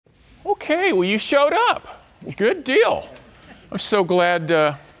Okay, well, you showed up. Good deal. I'm so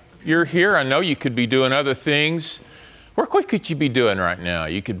glad you're here. I know you could be doing other things. What could you be doing right now?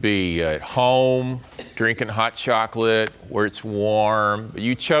 You could be at home, drinking hot chocolate, where it's warm. But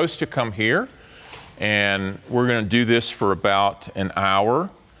you chose to come here, and we're going to do this for about an hour,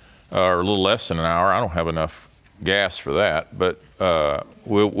 or a little less than an hour. I don't have enough gas for that, but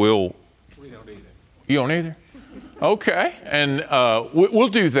We don't either. You don't either? Okay, and we'll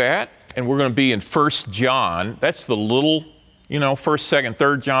do that, and we're going to be in 1 John. That's the little, 1st, 2nd,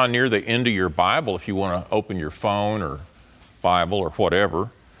 3rd John near the end of your Bible if you want to open your phone or Bible or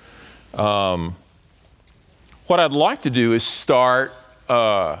whatever. What I'd like to do is start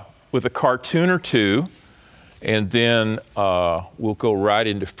with a cartoon or two, and then we'll go right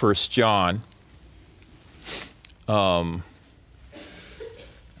into 1 John.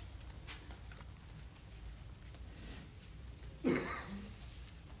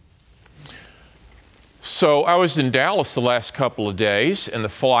 So I was in Dallas the last couple of days, and the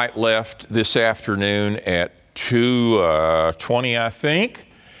flight left this afternoon at 2:20, I think.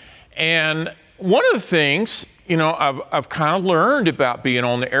 And one of the things, I've kind of learned about being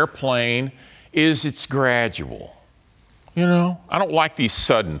on the airplane is it's gradual. I don't like these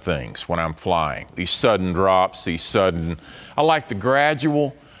sudden things when I'm flying, these sudden drops, I like the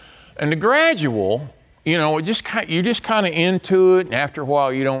gradual. And the gradual, you're just kind of into it, and after a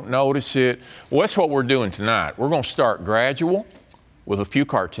while you don't notice it. Well, that's what we're doing tonight. We're going to start gradual with a few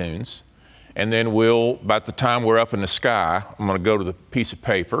cartoons, and then by the time we're up in the sky, I'm going to go to the piece of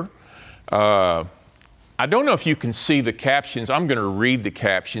paper. I don't know if you can see the captions. I'm going to read the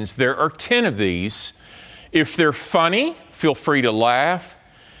captions. There are 10 of these. If they're funny, feel free to laugh.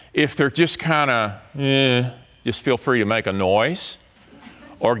 If they're just kind of, just feel free to make a noise.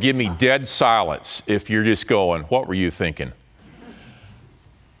 Or give me dead silence if you're just going, what were you thinking?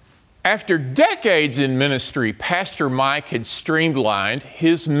 After decades in ministry, Pastor Mike had streamlined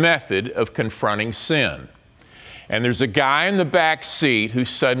his method of confronting sin. And there's a guy in the back seat who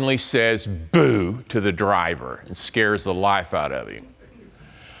suddenly says boo to the driver and scares the life out of him.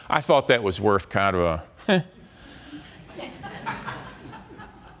 I thought that was worth kind of a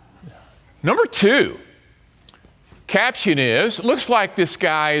Number 2. Caption is, looks like this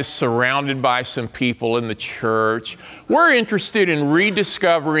guy is surrounded by some people in the church. We're interested in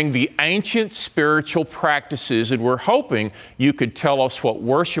rediscovering the ancient spiritual practices, and we're hoping you could tell us what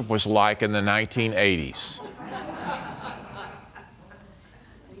worship was like in the 1980s.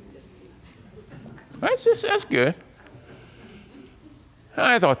 That's good.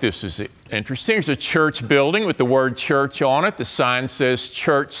 I thought this was interesting. There's a church building with the word church on it. The sign says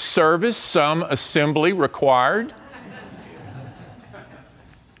church service, some assembly required.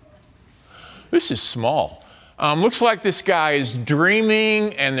 This is small. Looks like this guy is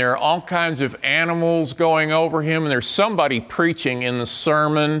dreaming, and there are all kinds of animals going over him, and there's somebody preaching in the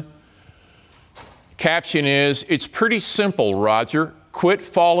sermon. Caption is, it's pretty simple, Roger. Quit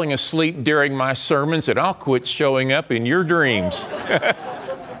falling asleep during my sermons, and I'll quit showing up in your dreams.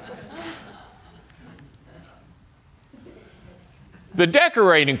 The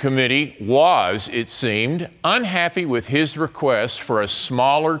decorating committee was, it seemed, unhappy with his request for a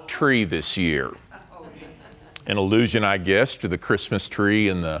smaller tree this year. An allusion, I guess, to the Christmas tree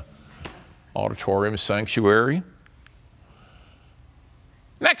in the auditorium sanctuary.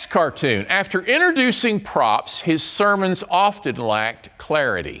 Next cartoon. After introducing props, his sermons often lacked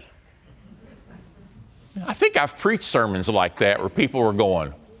clarity. I think I've preached sermons like that where people were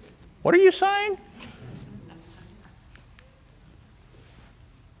going, what are you saying?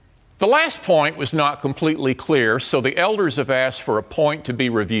 The last point was not completely clear, so the elders have asked for a point to be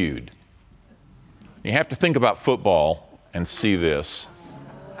reviewed. You have to think about football and see this.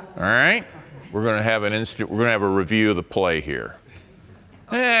 All right? We're going to have a review of the play here.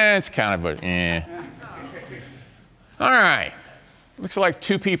 It's kind of All right. Looks like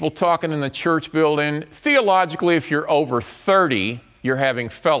 2 people talking in the church building. Theologically, if you're over 30, you're having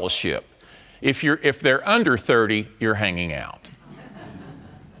fellowship. If they're under 30, you're hanging out.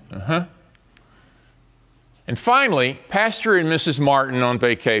 And finally, Pastor and Mrs. Martin on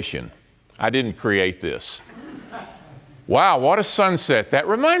vacation. I didn't create this. Wow, what a sunset. That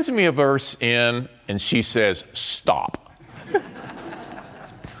reminds me of verse and she says, stop.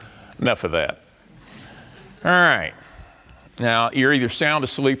 Enough of that. All right. Now, you're either sound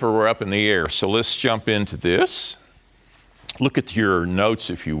asleep or we're up in the air. So let's jump into this. Look at your notes,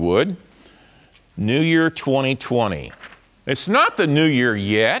 if you would. New Year 2020. It's not the new year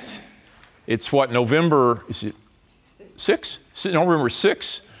yet. It's what, November, is it 6? November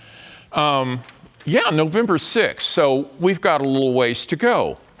 6? November 6. So we've got a little ways to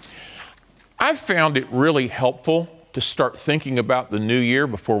go. I've found it really helpful to start thinking about the new year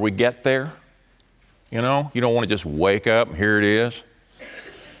before we get there. You know, you don't want to just wake up and here it is.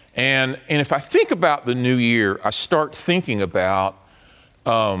 And if I think about the new year, I start thinking about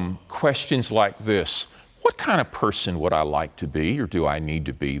questions like this. What kind of person would I like to be, or do I need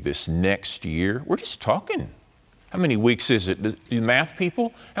to be this next year? We're just talking. How many weeks is it? Do you math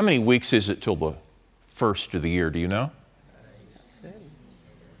people? How many weeks is it till the first of the year? Do you know?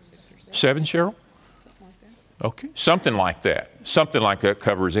 7, Cheryl? Okay, something like that. Something like that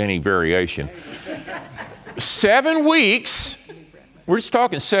covers any variation. 7 weeks. We're just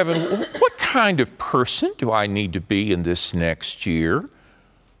talking 7. What kind of person do I need to be in this next year?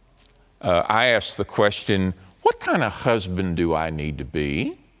 I asked the question, what kind of husband do I need to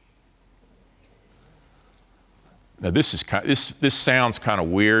be? Now this sounds kind of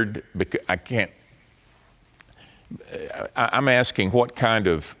weird because I'm asking what kind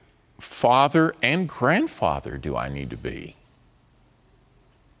of father and grandfather do I need to be?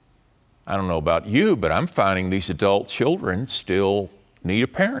 I don't know about you, but I'm finding these adult children still need a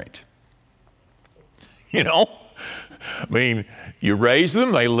parent. You know? I mean, you raise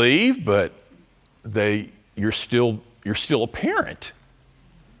them, they leave, but you're still a parent.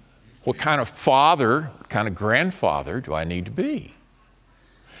 What kind of father, what kind of grandfather do I need to be?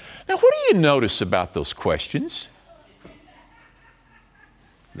 Now, what do you notice about those questions?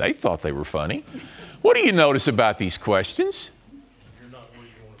 They thought they were funny. What do you notice about these questions? You're not where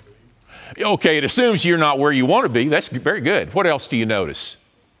you want to be. Okay, it assumes you're not where you want to be. That's very good. What else do you notice?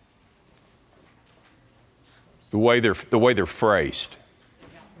 The way they're phrased.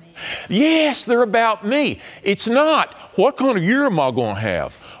 Yes, they're about me. It's not, what kind of year am I going to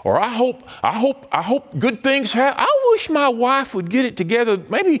have? Or I hope good things happen. I wish my wife would get it together.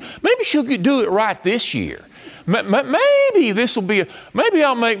 Maybe she'll do it right this year. Maybe maybe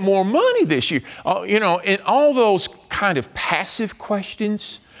I'll make more money this year. And all those kind of passive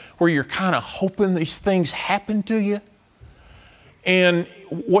questions where you're kind of hoping these things happen to you. And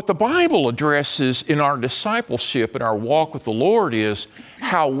what the Bible addresses in our discipleship and our walk with the Lord is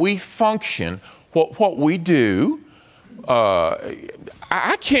how we function, what we do.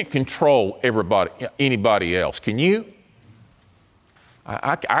 I can't control anybody else. Can you?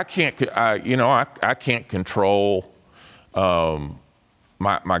 I can't control my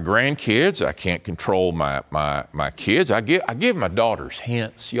grandkids. I can't control my kids. I give my daughters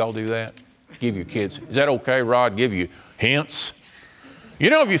hints. Y'all do that? Give your kids. Is that okay, Rod? Give you hints?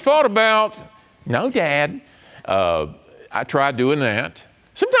 Have you thought about? No, Dad. I tried doing that.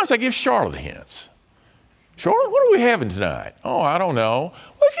 Sometimes I give Charlotte hints. Charlotte, what are we having tonight? Oh, I don't know.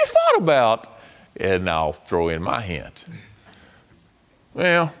 What have you thought about? And I'll throw in my hint.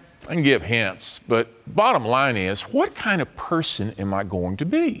 Well, I can give hints, but bottom line is, what kind of person am I going to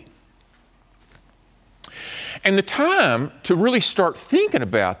be? And the time to really start thinking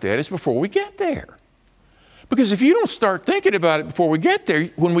about that is before we get there. Because if you don't start thinking about it before we get there,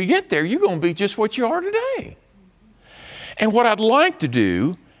 when we get there, you're going to be just what you are today. And what I'd like to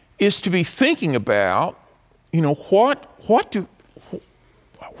do is to be thinking about, what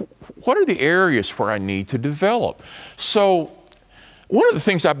are the areas where I need to develop? So one of the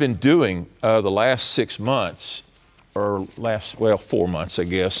things I've been doing the last 6 months, or 4 months, I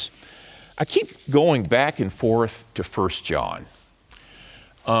guess, I keep going back and forth to 1 John.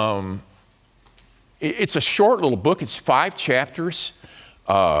 It's a short little book. It's 5 chapters.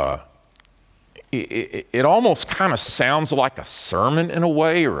 It almost kind of sounds like a sermon in a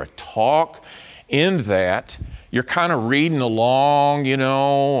way, or a talk, in that you're kind of reading along,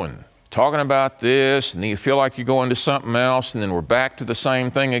 and talking about this, and then you feel like you're going to something else, and then we're back to the same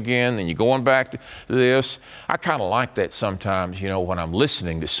thing again, then you're going back to this. I kind of like that sometimes, when I'm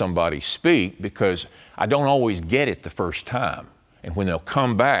listening to somebody speak, because I don't always get it the first time. And when they'll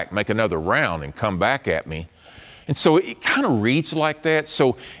come back, make another round and come back at me. And so it kind of reads like that.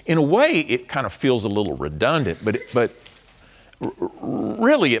 So in a way, it kind of feels a little redundant, but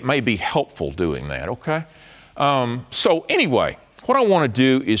really it may be helpful doing that, okay? So anyway, what I want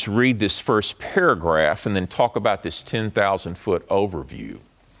to do is read this first paragraph and then talk about this 10,000-foot overview.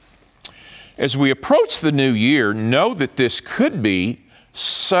 As we approach the new year, know that this could be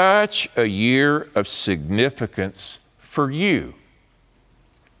such a year of significance for you.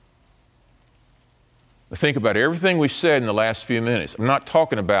 Think about everything we said in the last few minutes. I'm not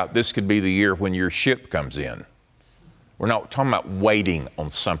talking about this could be the year when your ship comes in. We're not talking about waiting on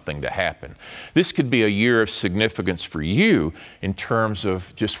something to happen. This could be a year of significance for you in terms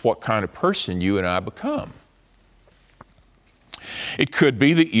of just what kind of person you and I become. It could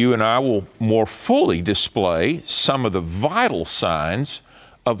be that you and I will more fully display some of the vital signs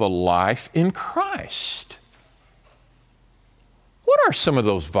of a life in Christ. What are some of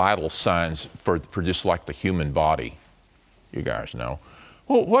those vital signs for just like the human body? You guys know.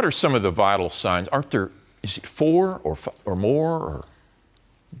 Well, what are some of the vital signs? Is it 4 or more? Or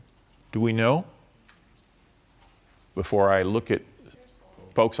do we know? Before I look at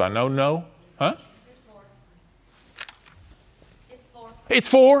folks I know? Huh? It's 4. It's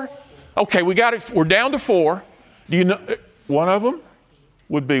 4? Okay, we got it. We're down to 4. Do you know one of them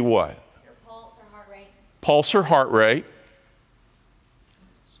would be what? Your pulse or heart rate. Pulse or heart rate.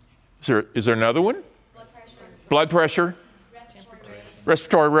 Is there another one? Blood pressure. Blood pressure. Respiratory rate.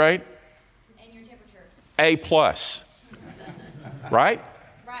 Respiratory rate. And your temperature. A plus. Right?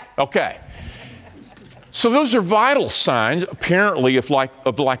 Right. Okay. So those are vital signs, apparently, of like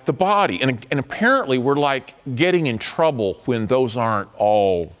the body. And apparently we're like getting in trouble when those aren't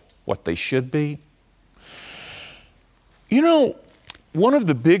all what they should be. You know, one of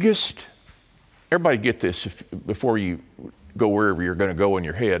the biggest, everybody get this before you go wherever you're going to go in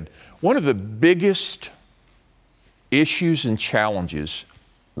your head. One of the biggest issues and challenges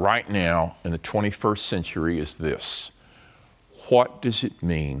right now in the 21st century is this. What does it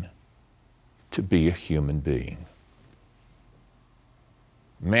mean to be a human being?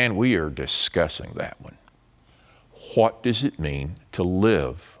 Man, we are discussing that one. What does it mean to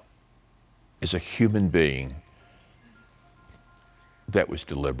live as a human being that was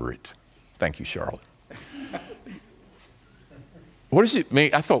deliberate? Thank you, Charlotte. What does it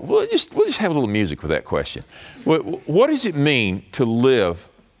mean? I thought, we'll just have a little music with that question. What does it mean to live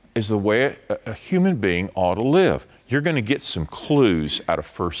as the way a human being ought to live? You're going to get some clues out of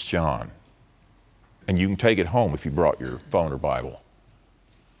 1 John. And you can take it home if you brought your phone or Bible.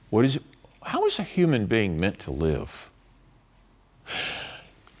 How is a human being meant to live?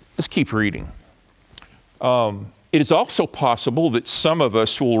 Let's keep reading. It is also possible that some of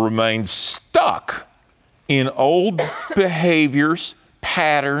us will remain stuck in old behaviors,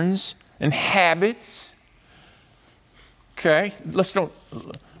 patterns, and habits. Okay,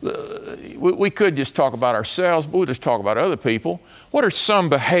 we could just talk about ourselves, but we'll just talk about other people. What are some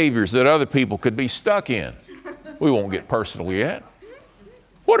behaviors that other people could be stuck in? We won't get personal yet.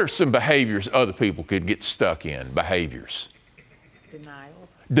 What are some behaviors other people could get stuck in? Behaviors. Denial.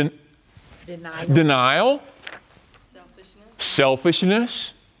 Denial. Selfishness.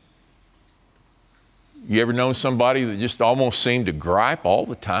 Selfishness. You ever known somebody that just almost seemed to gripe all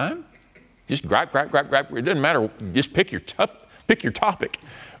the time? Just gripe. It doesn't matter. Just pick your topic.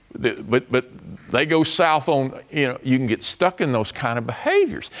 But they go south on, you can get stuck in those kind of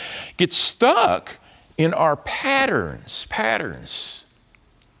behaviors. Get stuck in our patterns.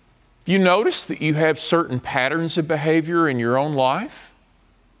 You notice that you have certain patterns of behavior in your own life?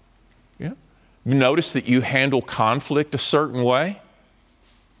 Yeah. You notice that you handle conflict a certain way?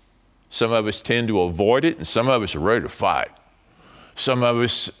 Some of us tend to avoid it, and some of us are ready to fight. Some of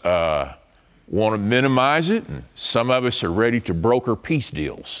us want to minimize it, and some of us are ready to broker peace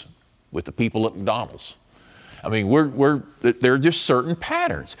deals with the people at McDonald's. I mean, there are just certain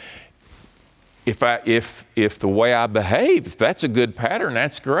patterns. If the way I behave, if that's a good pattern,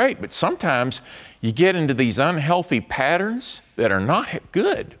 that's great. But sometimes you get into these unhealthy patterns that are not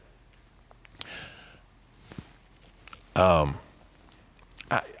good.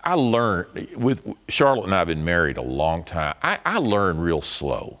 I learned, with Charlotte and I have been married a long time. I learned real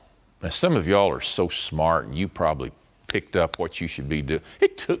slow. Now, some of y'all are so smart, and you probably picked up what you should be doing.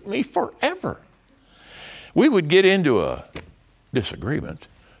 It took me forever. We would get into a disagreement,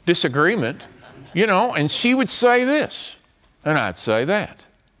 and she would say this, and I'd say that.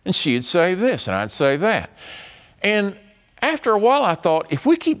 And she'd say this, and I'd say that. And after a while, I thought, if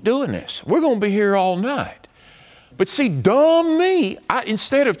we keep doing this, we're going to be here all night. But see, dumb me,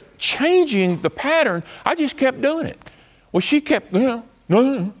 instead of changing the pattern, I just kept doing it. Well, she kept, now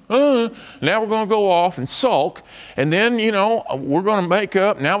we're going to go off and sulk, and then, we're going to make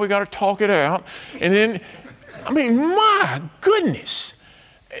up. Now we got to talk it out. And then, my goodness.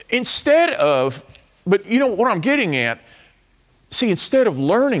 But what I'm getting at, see, instead of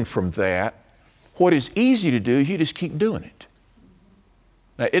learning from that, what is easy to do is you just keep doing it.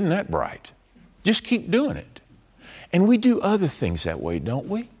 Now, isn't that bright? Just keep doing it. And we do other things that way, don't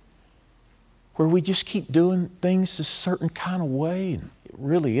we? Where we just keep doing things a certain kind of way and it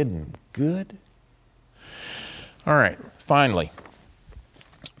really isn't good. All right, finally,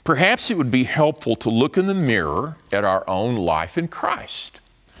 perhaps it would be helpful to look in the mirror at our own life in Christ.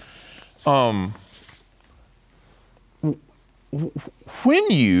 When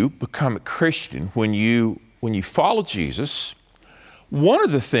you become a Christian, when you follow Jesus, one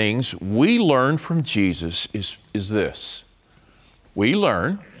of the things we learn from Jesus is this: we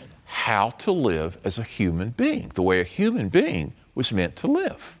learn how to live as a human being, the way a human being was meant to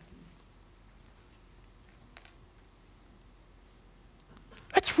live.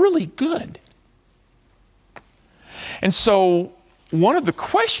 That's really good. And so one of the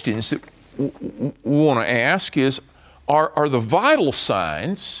questions that we want to ask is, are the vital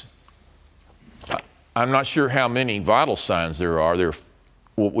signs, I'm not sure how many vital signs there are.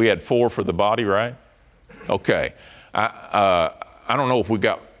 We had 4 for the body, right? Okay. I don't know if we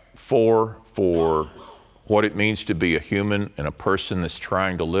got 4 for what it means to be a human and a person that's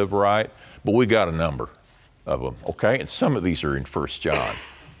trying to live right, but we got a number of them, okay? And some of these are in 1 John.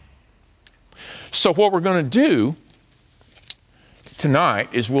 So what we're going to do tonight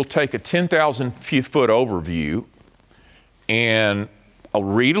is we'll take a 10,000 foot overview, and I'll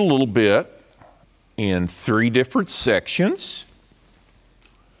read a little bit in 3 different sections.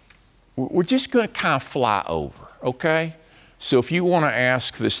 We're just going to kind of fly over, okay? So if you want to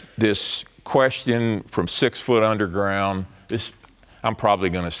ask this question from 6 foot underground, I'm probably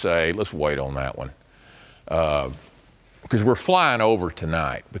going to say, let's wait on that one. Because we're flying over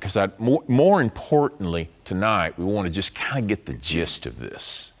tonight. Because more importantly, tonight, we want to just kind of get the gist of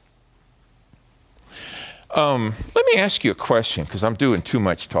this. Let me ask you a question, because I'm doing too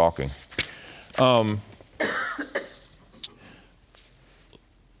much talking.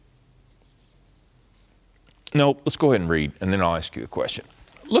 No, let's go ahead and read, and then I'll ask you a question.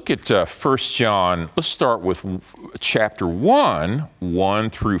 Look at 1 John. Let's start with chapter 1, 1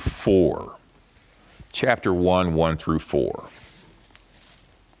 through 4. Chapter 1, 1 through 4.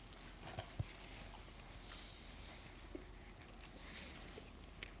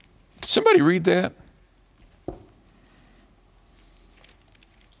 Can somebody read that?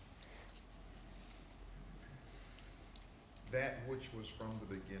 That which was from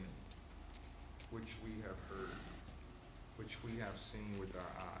the beginning, which we have heard, which we have seen with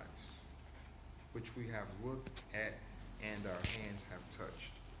our eyes, which we have looked at and our hands have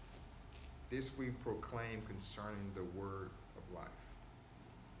touched. This we proclaim concerning the word of life.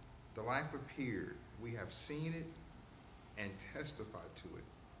 The life appeared, we have seen it and testified to it,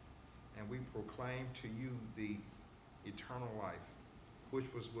 and we proclaim to you the eternal life,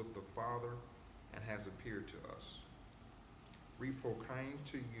 which was with the Father and has appeared to us. We proclaim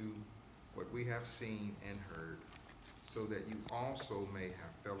to you what we have seen and heard, so that you also may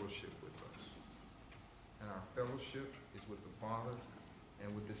have fellowship with us. And our fellowship is with the Father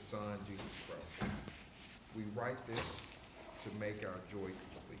and with His Son, Jesus Christ. We write this to make our joy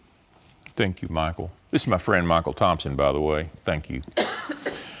complete. Thank you, Michael. This is my friend Michael Thompson, by the way. Thank you.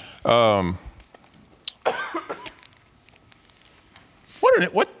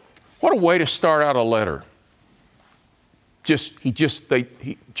 What a way to start out a letter.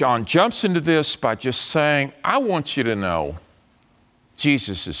 John jumps into this by just saying, I want you to know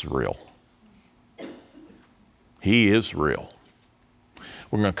Jesus is real. He is real.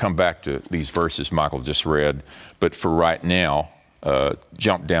 We're going to come back to these verses Michael just read, but for right now,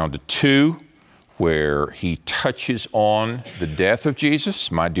 jump down to 2, where he touches on the death of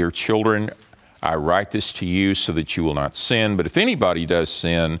Jesus. My dear children, I write this to you so that you will not sin. But if anybody does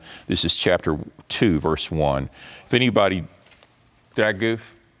sin, this is chapter 2, verse 1. If anybody, did I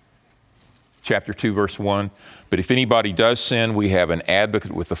goof? Chapter 2, verse 1. But if anybody does sin, we have an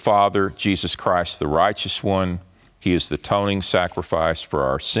advocate with the Father, Jesus Christ, the righteous one. He is the atoning sacrifice for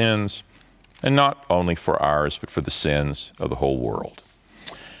our sins, and not only for ours, but for the sins of the whole world.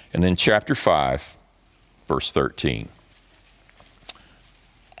 And then chapter 5, verse 13.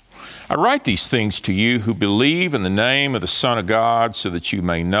 I write these things to you who believe in the name of the Son of God, so that you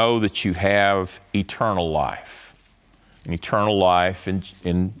may know that you have eternal life. And eternal life,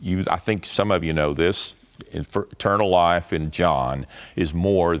 in you, I think some of you know this, eternal life in John is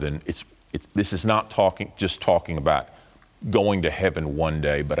more than, this is not just talking about going to heaven one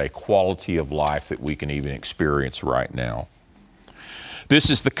day, but a quality of life that we can even experience right now. This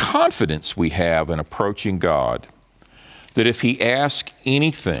is the confidence we have in approaching God, that if He asks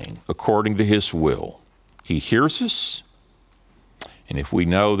anything according to His will, He hears us. And if we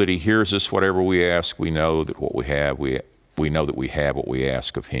know that He hears us, whatever we ask, we know that what we have, we know that we have what we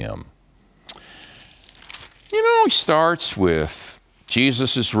ask of Him. You know, he starts with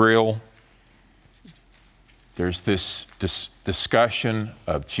Jesus is real. There's this discussion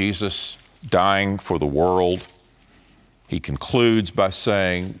of Jesus dying for the world. He concludes by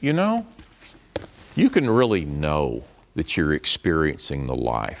saying, you know, you can really know that you're experiencing the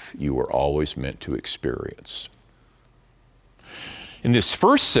life you were always meant to experience. In this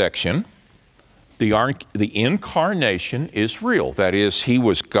first section, the incarnation is real. That is, He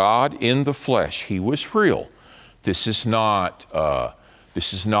was God in the flesh. He was real. This is not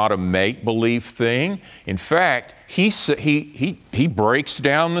a make-believe thing. In fact, he breaks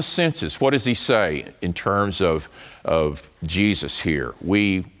down the senses. What does he say in terms of Jesus here?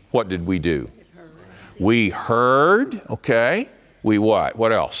 What did we do? We heard, okay. We what?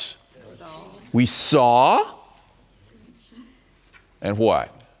 What else? We saw. And what?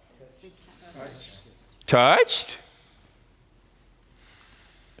 Touched.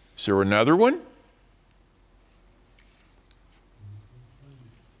 Is there another one?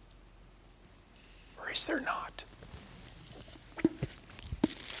 Or is there not?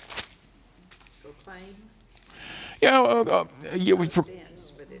 Proclaim. Yeah,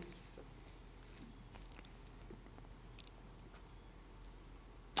 Sense, but it's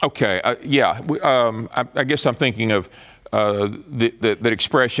okay, I guess I'm thinking of that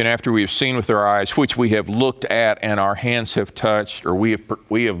expression, after we have seen with our eyes, which we have looked at and our hands have touched, or we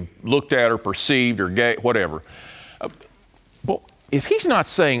have looked at or perceived or whatever. Well, if he's not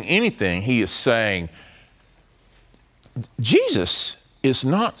saying anything, he is saying Jesus is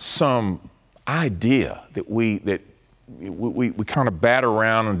not some idea that we kind of bat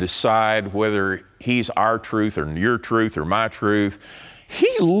around and decide whether he's our truth or your truth or my truth. He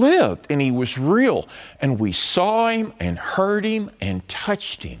lived and he was real, and we saw him and heard him and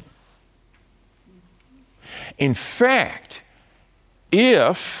touched him. In fact,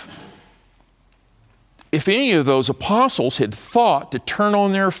 if any of those apostles had thought to turn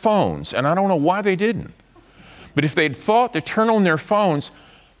on their phones, and I don't know why they didn't, but if they'd thought to turn on their phones,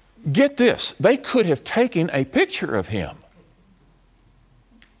 get this, they could have taken a picture of him.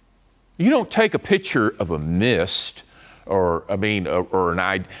 You don't take a picture of a mist or an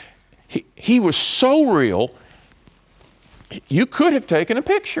idea. He was so real, you could have taken a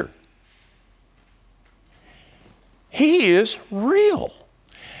picture. He is real.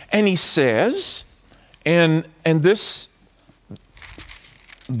 And he says, and this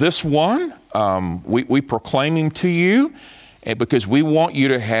one, we proclaim him to you, and because we want you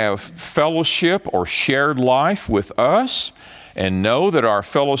to have fellowship or shared life with us, and know that our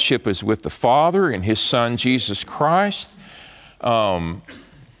fellowship is with the Father and His Son, Jesus Christ.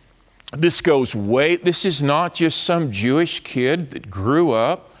 This is not just some Jewish kid that grew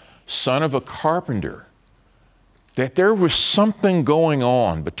up, son of a carpenter. That there was something going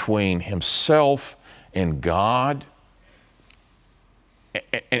on between himself and God.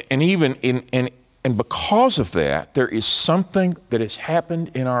 And because of that, there is something that has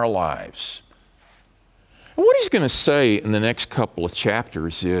happened in our lives. And what he's going to say in the next couple of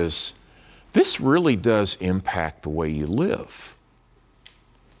chapters is, this really does impact the way you live.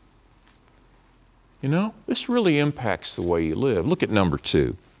 You know, this really impacts the way you live. Look at number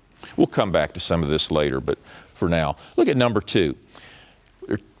 2. We'll come back to some of this later, but for now, look at number 2.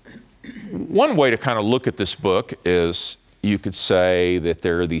 One way to kind of look at this book is, you could say that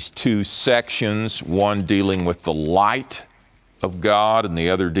there are these 2 sections, one dealing with the light of God and the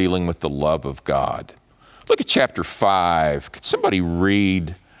other dealing with the love of God. Look at chapter 5. Could somebody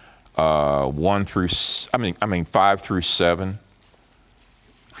read 5 through 7?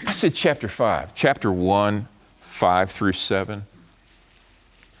 I said chapter 5. Chapter 1, 5 through 7.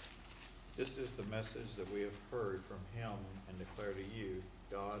 This is the message that we have heard from him and declare to you,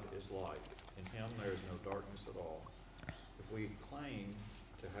 God is light. In him there is no darkness at all. If we claim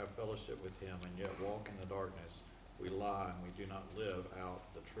to have fellowship with him and yet walk in the darkness, we lie and we do not live out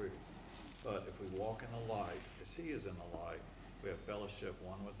the truth. But if we walk in the light, as he is in the light, we have fellowship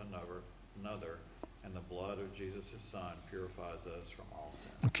one with another, and the blood of Jesus, his Son, purifies us from all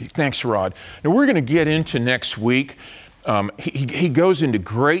sin. Okay, thanks, Rod. Now we're going to get into next week. He goes into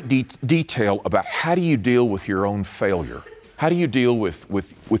great detail about how do you deal with your own failure? How do you deal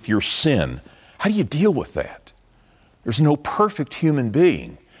with your sin? How do you deal with that? There's no perfect human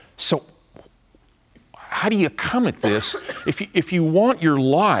being. So how do you come at this? If you want your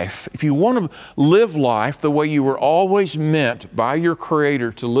life, if you want to live life the way you were always meant by your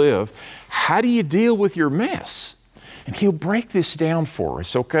Creator to live, how do you deal with your mess? And he'll break this down for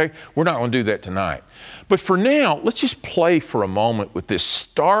us, okay? We're not going to do that tonight. But for now, let's just play for a moment with this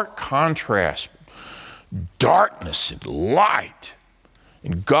stark contrast. Darkness and light.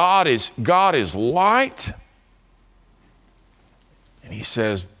 And God is light. And he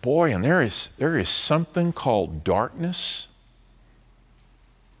says, boy, and there is something called darkness.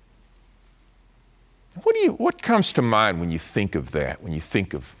 What comes to mind when you think of that? When you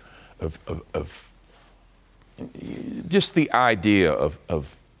think of just the idea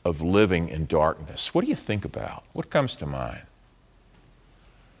of living in darkness? What do you think about? What comes to mind?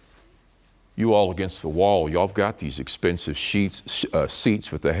 You all against the wall, y'all have got these expensive seats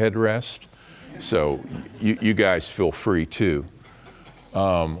with the headrest. So you guys feel free too.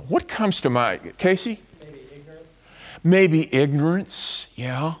 What comes to mind, Casey? Maybe ignorance. Maybe ignorance,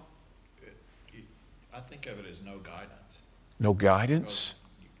 yeah. I think of it as no guidance. No guidance,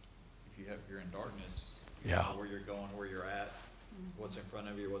 If you're in darkness, you Yeah. don't know where you're going, where you're at, what's in front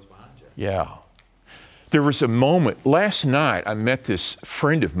of you, what's behind you. yeah. There was a moment, last night I met this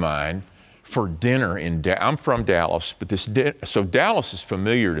friend of mine for dinner I'm from Dallas, but so Dallas is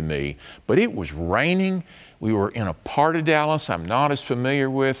familiar to me, but it was raining. We were in a part of Dallas I'm not as familiar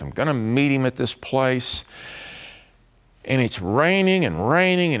with. I'm gonna meet him at this place. And it's raining and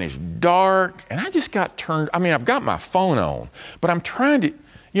raining and it's dark. And I just got I've got my phone on, but I'm trying to,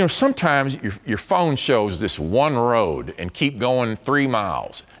 sometimes your phone shows this one road and keep going 3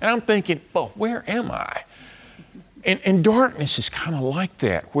 miles. And I'm thinking, well, where am I? And darkness is kind of like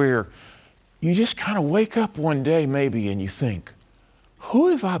that, where you just kind of wake up one day maybe and you think, who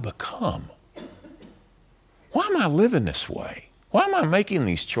have I become? Why am I living this way? Why am I making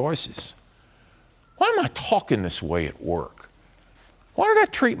these choices? Why am I talking this way at work? Why did I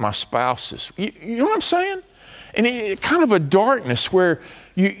treat my spouse this way? You know what I'm saying? And it kind of a darkness where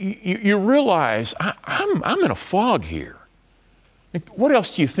you realize I'm in a fog here. What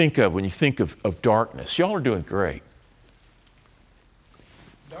else do you think of when you think of darkness? Y'all are doing great.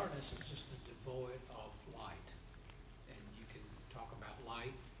 Darkness is just a devoid of light. And you can talk about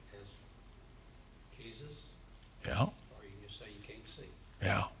light as Jesus, Yeah, or you can just say you can't see.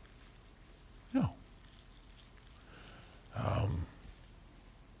 yeah, yeah.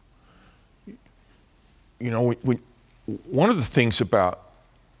 One of the things about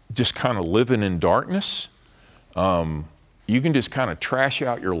just kind of living in darkness, you can just kind of trash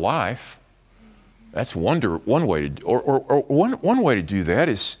out your life. That's one way to, or one way to do that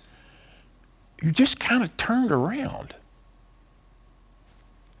is you just kind of turned around.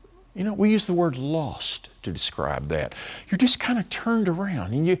 We use the word lost to describe that. You're just kind of turned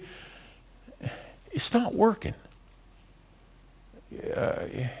around and it's not working.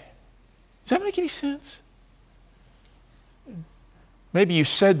 Does that make any sense? Maybe you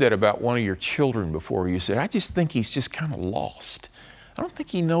said that about one of your children before. You said, I just think he's just kind of lost. I don't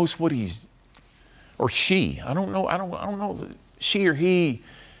think he knows what or she. I don't know. She or he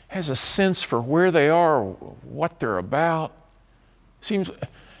has a sense for where they are, what they're about.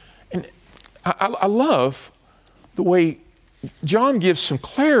 And I love the way John gives some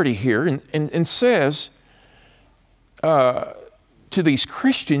clarity here and says to these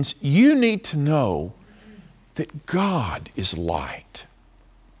Christians, you need to know that God is light.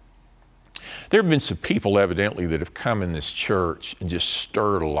 There have been some people evidently that have come in this church and just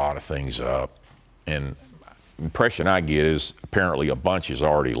stirred a lot of things up. And the impression I get is apparently a bunch has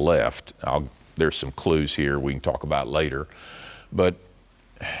already left. There's some clues here we can talk about later. But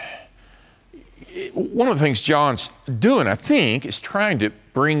one of the things John's doing, I think, is trying to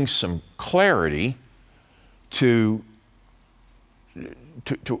bring some clarity to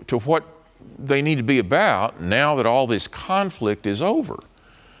what they need to be about now that all this conflict is over.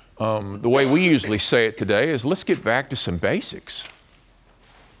 The way we usually say it today is, let's get back to some basics,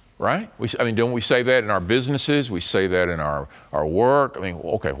 right? Don't we say that in our businesses? We say that in our work.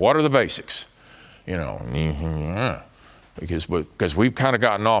 Okay, what are the basics? Because we've kind of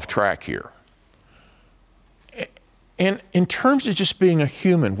gotten off track here. And in terms of just being a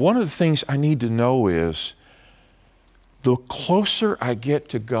human, one of the things I need to know is the closer I get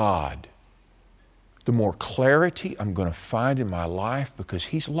to God, the more clarity I'm going to find in my life because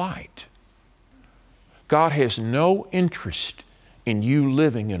He's light. God has no interest in you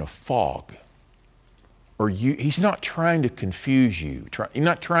living in a fog. He's not trying to confuse you. He's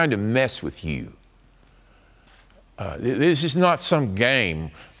not trying to mess with you. This is not some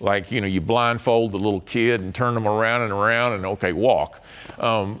game like, you blindfold the little kid and turn them around and okay, walk.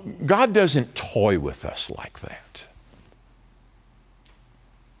 God doesn't toy with us like that.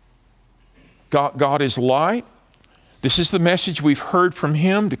 God is light. This is the message we've heard from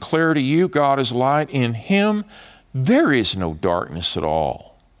Him. Declare to you, God is light. In Him, there is no darkness at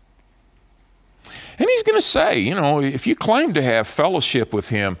all. And He's going to say, if you claim to have fellowship with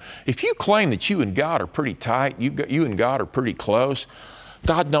Him, if you claim that you and God are pretty tight, you and God are pretty close,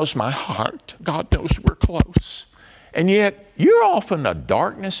 God knows my heart. God knows we're close. And yet, you're off in the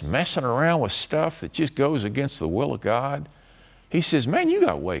darkness messing around with stuff that just goes against the will of God. He says, man, you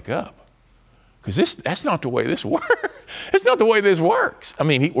got to wake up. Because that's not the way this works. It's not the way this works.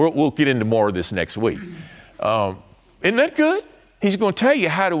 We'll get into more of this next week. Isn't that good? He's going to tell you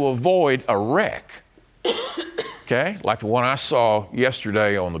how to avoid a wreck. Okay? Like the one I saw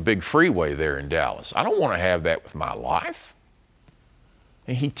yesterday on the big freeway there in Dallas. I don't want to have that with my life.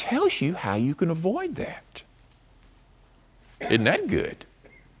 And he tells you how you can avoid that. Isn't that good?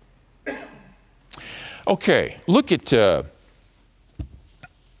 Okay, look at the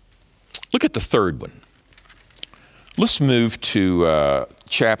third one. Let's move to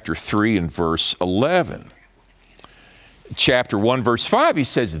chapter 3 and verse 11. Chapter 1, verse 5, he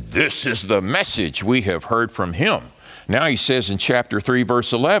says, this is the message we have heard from him. Now he says in chapter 3,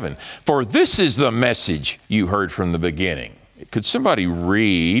 verse 11, for this is the message you heard from the beginning. Could somebody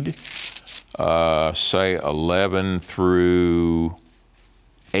read, say, 11 through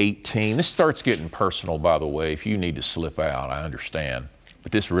 18? This starts getting personal, by the way. If you need to slip out, I understand.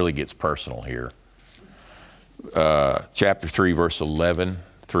 But this really gets personal here. Chapter 3, verse 11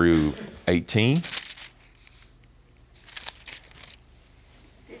 through 18.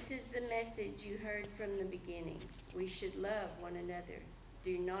 This is the message you heard from the beginning. We should love one another.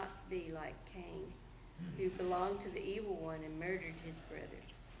 Do not be like Cain, who belonged to the evil one and murdered his brother.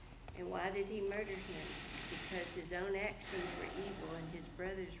 And why did he murder him? Because his own actions were evil and his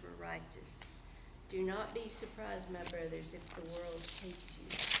brothers were righteous. Do not be surprised, my brothers, if the world hates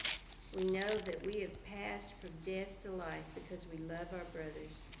you. We know that we have passed from death to life because we love our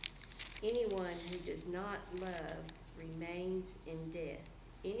brothers. Anyone who does not love remains in death.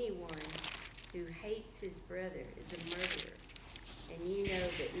 Anyone who hates his brother is a murderer, and you know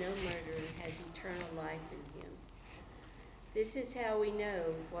that no murderer has eternal life in him. This is how we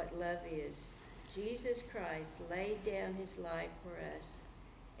know what love is. Jesus Christ laid down his life for us,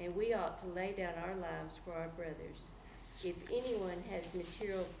 and we ought to lay down our lives for our brothers. If anyone has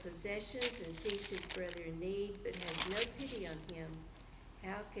material possessions and sees his brother in need but has no pity on him,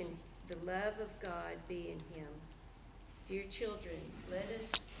 how can the love of God be in him? Dear children, let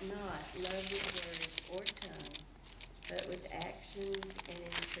us not love with words or tongue, but with actions and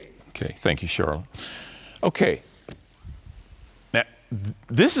in truth. Okay, thank you, Charlotte. Okay, now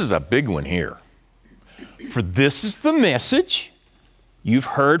this is a big one here. For this is the message you've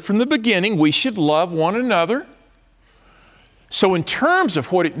heard from the beginning. We should love one another. So in terms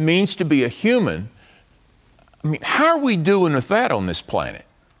of what it means to be a human, I mean, how are we doing with that on this planet?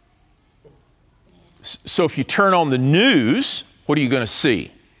 So if you turn on the news, what are you going to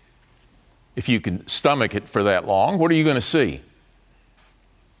see? If you can stomach it for that long, what are you going to see?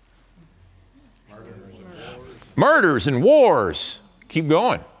 Murders and wars. Keep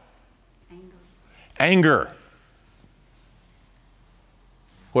going. Anger.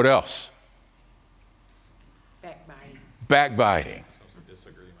 What else? Backbiting.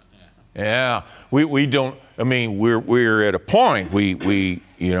 Yeah, we don't. I mean, we're at a point we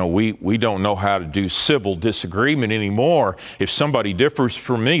don't know how to do civil disagreement anymore. If somebody differs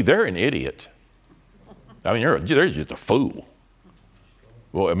from me, they're an idiot. I mean, they're just a fool.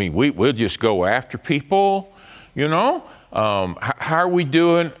 Well, I mean, we'll just go after people. You know, how are we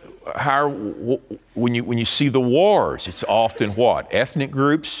doing? When you see the wars, it's often what? Ethnic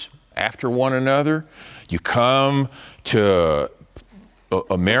groups after one another. You come to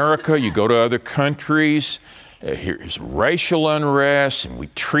America, you go to other countries, here's racial unrest, and we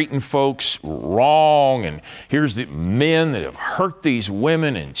treating folks wrong, and here's the men that have hurt these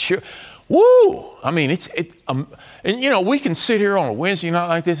women, and woo! I mean, and you know, we can sit here on a Wednesday night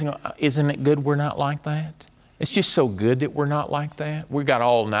like this and go, isn't it good we're not like that? It's just so good that we're not like that. We got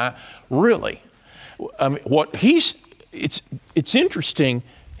all night. Really? I mean, it's interesting.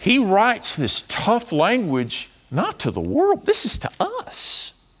 He writes this tough language not to the world. This is to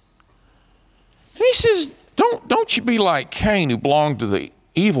us. And he says, don't you be like Cain, who belonged to the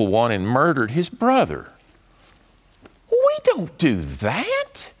evil one and murdered his brother. We don't do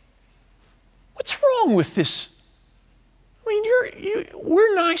that. What's wrong with this? I mean,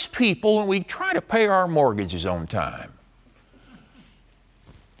 we're nice people and we try to pay our mortgages on time.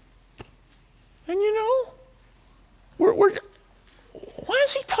 And you know, why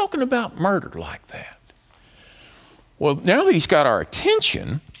is he talking about murder like that? Well, now that he's got our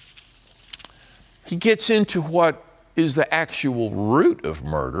attention, he gets into what is the actual root of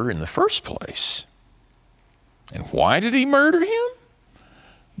murder in the first place. And why did he murder him?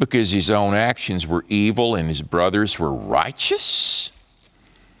 Because his own actions were evil and his brothers were righteous?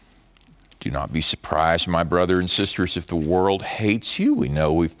 Do not be surprised, my brothers and sisters, if the world hates you. We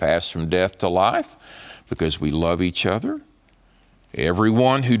know we've passed from death to life because we love each other.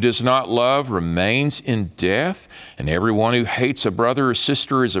 Everyone who does not love remains in death, and everyone who hates a brother or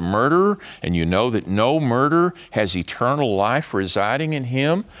sister is a murderer, and you know that no murderer has eternal life residing in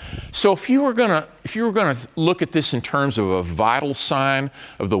him. So if you were gonna look at this in terms of a vital sign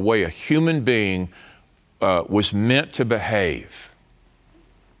of the way a human being was meant to behave,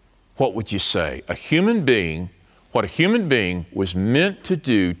 what would you say? A human being what a human being was meant to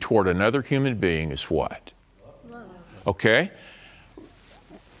do toward another human being is what? Love. Okay?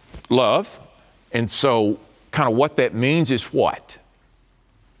 Love. And so, kind of what that means is what?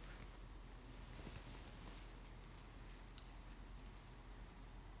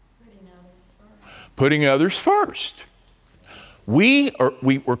 Putting others first. We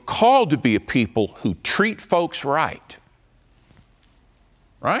were called to be a people who treat folks right.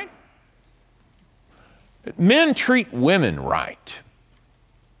 Right? Men treat women right.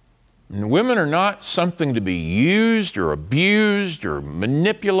 And women are not something to be used or abused or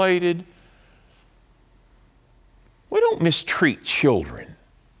manipulated. We don't mistreat children.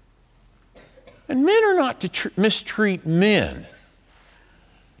 And men are not to mistreat men.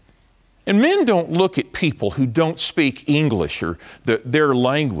 And men don't look at people who don't speak English or their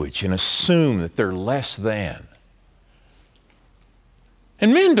language and assume that they're less than.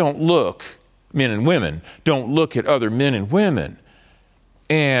 And men and women don't look at other men and women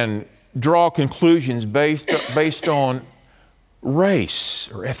and draw conclusions based on race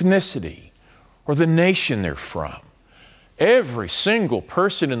or ethnicity or the nation they're from. Every single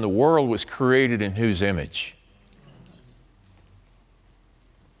person in the world was created in whose image?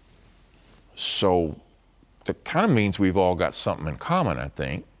 So that kind of means we've all got something in common, I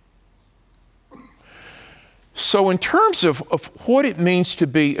think. So in terms of what it means to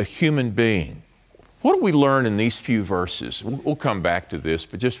be a human being, what do we learn in these few verses? We'll come back to this,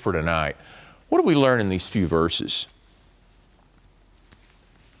 but just for tonight, what do we learn in these few verses?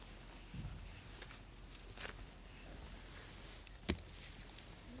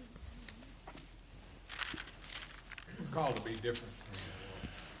 We're called to be different.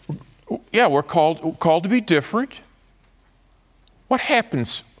 Yeah, we're called to be different. What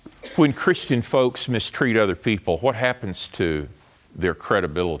happens when Christian folks mistreat other people? What happens to their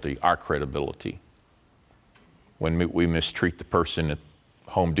credibility, our credibility? When we mistreat the person at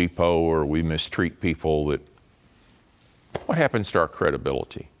Home Depot or we mistreat people what happens to our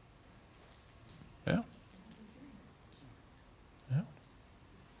credibility? Yeah. Yeah.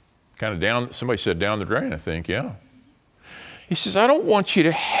 Kind of somebody said down the drain, I think, yeah. He says, I don't want you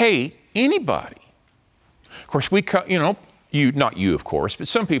to hate anybody. Of course, not you, of course, but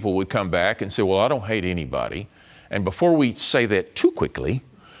some people would come back and say, well, I don't hate anybody. And before we say that too quickly,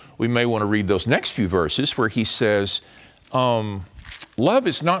 we may want to read those next few verses where he says, love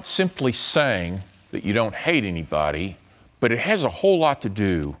is not simply saying that you don't hate anybody, but it has a whole lot to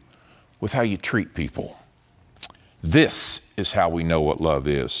do with how you treat people. This is how we know what love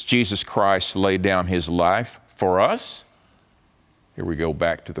is. Jesus Christ laid down his life for us. Here we go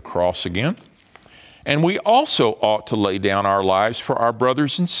back to the cross again. And we also ought to lay down our lives for our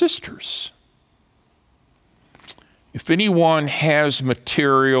brothers and sisters. If anyone has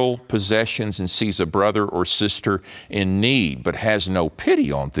material possessions and sees a brother or sister in need but has no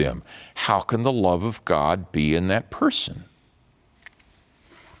pity on them, how can the love of God be in that person?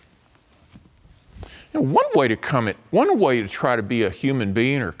 One way to try to be a human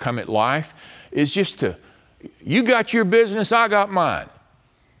being or come at life is just you got your business, I got mine,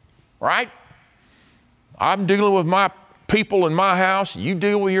 right? I'm dealing with my people in my house, you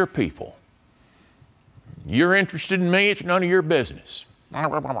deal with your people. You're interested in me, it's none of your business.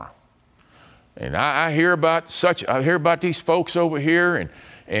 And I hear about these folks over here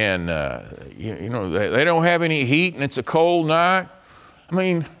and they don't have any heat and it's a cold night. I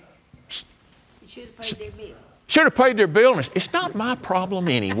mean, should have paid their bill. Should have paid their bill. It's not my problem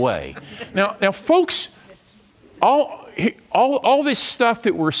anyway. Now, folks, all this stuff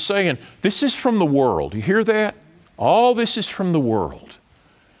that we're saying, this is from the world. You hear that? All this is from the world.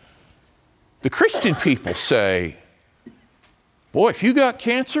 The Christian people say, boy, if you got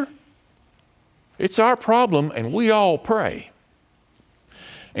cancer, it's our problem and we all pray.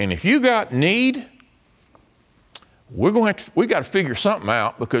 And if you got need, we got to figure something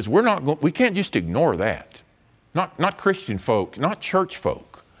out because we can't just ignore that. Not Christian folk, not church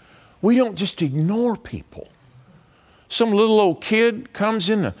folk. We don't just ignore people. Some little old kid comes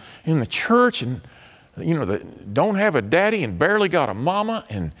in the church and that don't have a daddy and barely got a mama,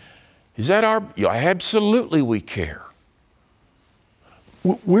 and is that absolutely we care.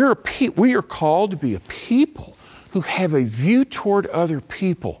 We are called to be a people who have a view toward other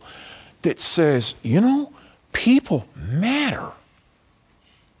people that says, people matter.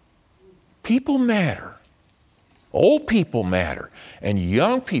 People matter. Old people matter, and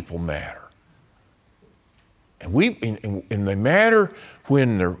young people matter. And they matter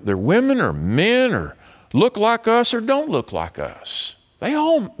when they're women or men or look like us or don't look like us.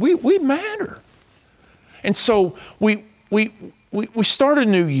 We matter. And so we start a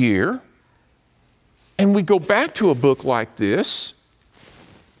new year, And we go back to a book like this,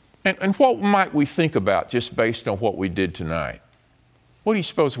 and what might we think about just based on what we did tonight? What do you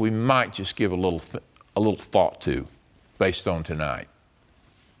suppose we might just give a little thought to based on tonight?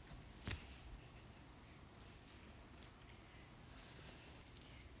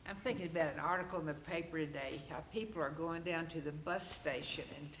 I'm thinking about an article in the paper today, how people are going down to the bus station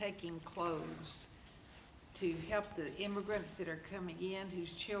and taking clothes to help the immigrants that are coming in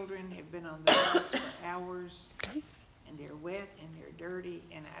whose children have been on the bus for hours, and they're wet and they're dirty.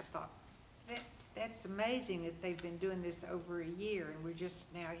 And I thought, that's amazing that they've been doing this over a year and we're just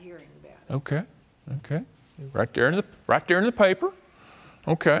now hearing about it. Okay. Right there in the paper.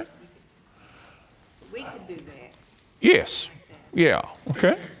 Okay. We could do that. Yes. Yeah.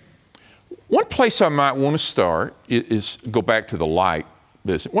 Okay. One place I might want to start is go back to the light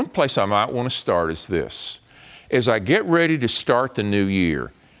business. One place I might want to start is this. As I get ready to start the new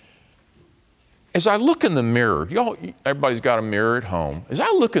year, as I look in the mirror, everybody's got a mirror at home. As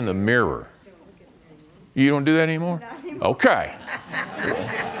I look in the mirror, you don't do that anymore? Okay.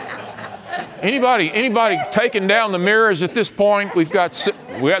 Anybody taking down the mirrors at this point? We got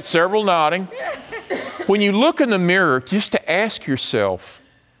several nodding. When you look in the mirror, just to ask yourself,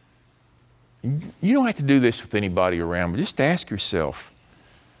 you don't have to do this with anybody around, but just ask yourself,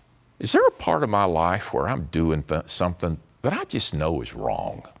 is there a part of my life where I'm doing something that I just know is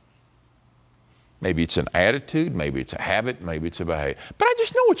wrong? Maybe it's an attitude, maybe it's a habit, maybe it's a behavior, but I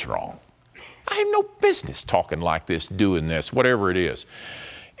just know it's wrong. I have no business talking like this, doing this, whatever it is.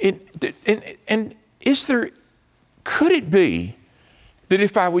 And could it be that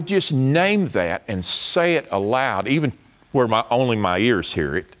if I would just name that and say it aloud, even where only my ears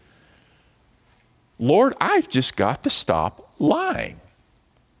hear it, Lord, I've just got to stop lying.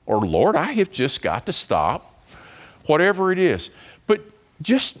 Or Lord, I have just got to stop, whatever it is. But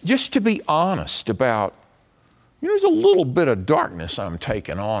just to be honest about, there's a little bit of darkness I'm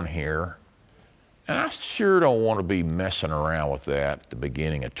taking on here. And I sure don't want to be messing around with that at the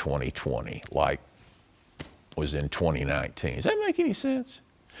beginning of 2020 like was in 2019. Does that make any sense?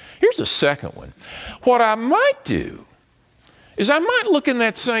 Here's a second one. What I might do is I might look in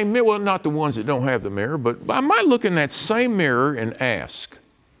that same mirror, well, not the ones that don't have the mirror, but I might look in that same mirror and ask,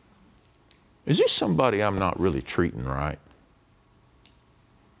 is there somebody I'm not really treating right?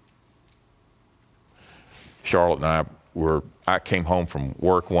 Charlotte and I came home from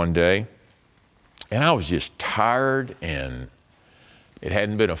work one day, and I was just tired, and it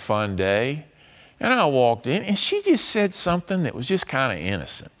hadn't been a fun day. And I walked in, and she just said something that was just kind of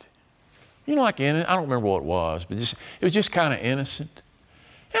innocent. I don't remember what it was, but it was just kind of innocent.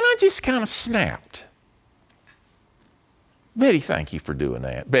 And I just kind of snapped. Betty, thank you for doing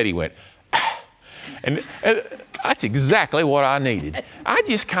that. Betty went, ah. And that's exactly what I needed. I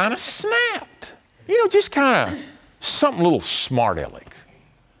just kind of snapped. Just kind of something a little smart-aleck.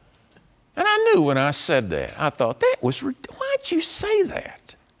 And I knew when I said that, I thought, why'd you say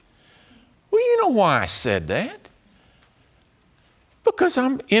that? Well, you know why I said that. Because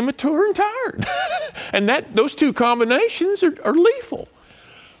I'm immature and tired. And those two combinations are lethal.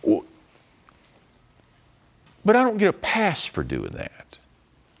 But I don't get a pass for doing that.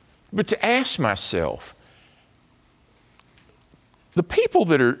 But to ask myself,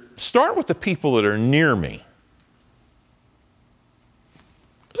 start with the people that are near me.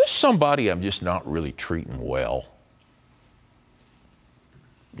 Is there somebody I'm just not really treating well?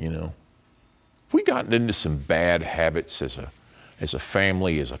 Have we gotten into some bad habits as a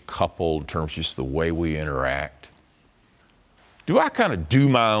family, as a couple, in terms of just the way we interact? Do I kind of do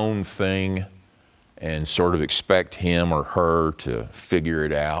my own thing and sort of expect him or her to figure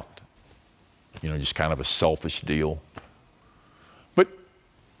it out? Just kind of a selfish deal.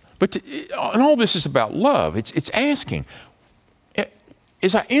 And all this is about love. It's asking,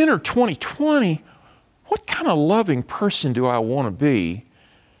 as I enter 2020, what kind of loving person do I want to be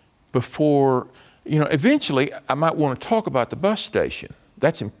before, eventually I might want to talk about the bus station.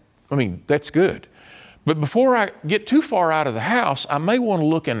 That's good. But before I get too far out of the house, I may want to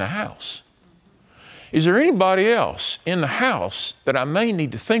look in the house. Is there anybody else in the house that I may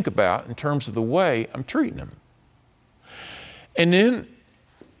need to think about in terms of the way I'm treating them? And then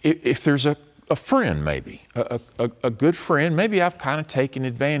if there's a friend maybe, a good friend, maybe I've kind of taken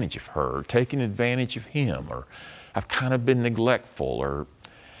advantage of her, or taken advantage of him, or I've kind of been neglectful, or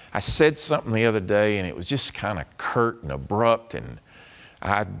I said something the other day and it was just kind of curt and abrupt, and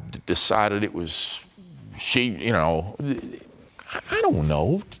I decided it was I don't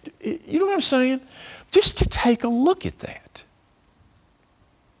know. You know what I'm saying? Just to take a look at that.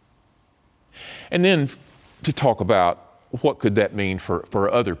 And then to talk about what could that mean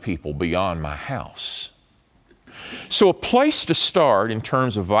for other people beyond my house? So a place to start in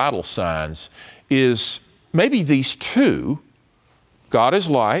terms of vital signs is maybe these two: God is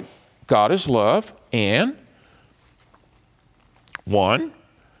light, God is love, and one,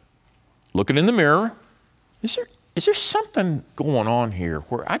 looking in the mirror, is there something going on here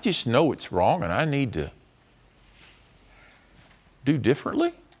where I just know it's wrong and I need to do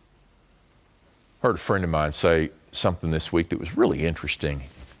differently? Heard a friend of mine say something this week that was really interesting.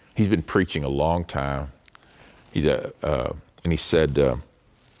 He's been preaching a long time. And he said,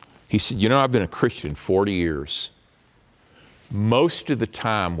 you know, I've been a Christian 40 years. Most of the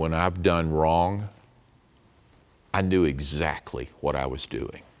time when I've done wrong, I knew exactly what I was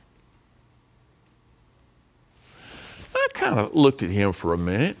doing. I kind of looked at him for a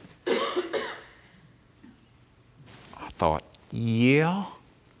minute. I thought, yeah,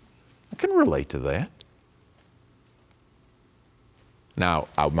 I can relate to that. Now,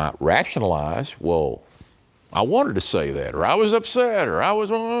 I might rationalize, well, I wanted to say that, or I was upset, or I was,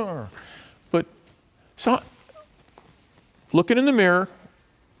 but so looking in the mirror,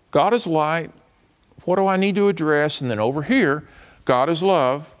 God is light. What do I need to address? And then over here, God is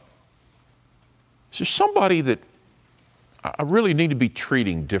love. Is there somebody that I really need to be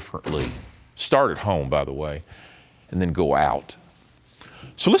treating differently? Start at home, by the way, and then go out.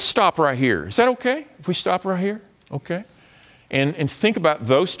 So let's stop right here. Is that okay if we stop right here? Okay. And think about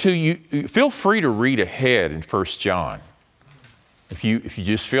those two. You feel free to read ahead in 1 John. If you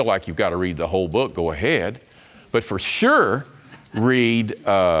just feel like you've got to read the whole book, go ahead. But for sure, read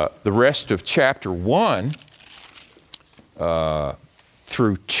the rest of chapter 1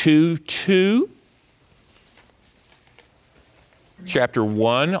 through 2:2. Chapter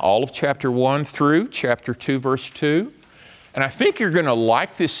 1, all of chapter 1 through chapter 2, verse 2. And I think you're going to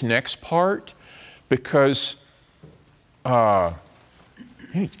like this next part because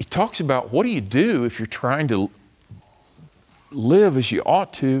he talks about what do you do if you're trying to live as you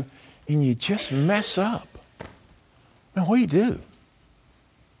ought to and you just mess up. Man, what do?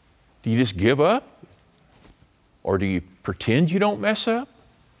 Do you just give up? Or do you pretend you don't mess up?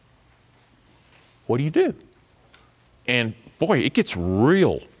 What do you do? And boy, it gets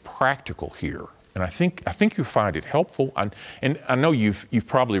real practical here. And I think you'll find it helpful. And I know you've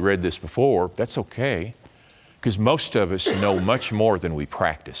probably read this before. That's okay, because most of us know much more than we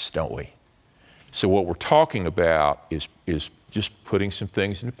practice, don't we? So what we're talking about is just putting some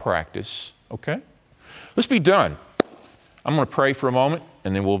things into practice, okay? Let's be done. I'm going to pray for a moment,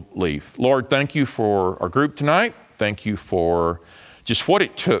 and then we'll leave. Lord, thank you for our group tonight. Thank you for just what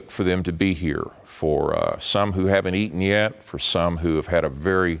it took for them to be here, for some who haven't eaten yet, for some who have had a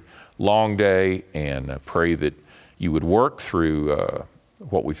very long day, and pray that you would work through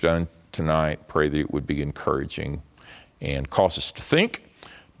what we've done tonight. Pray that it would be encouraging and cause us to think,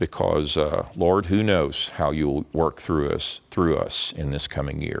 because Lord, who knows how you'll work through us in this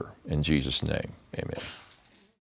coming year. In Jesus' name, amen.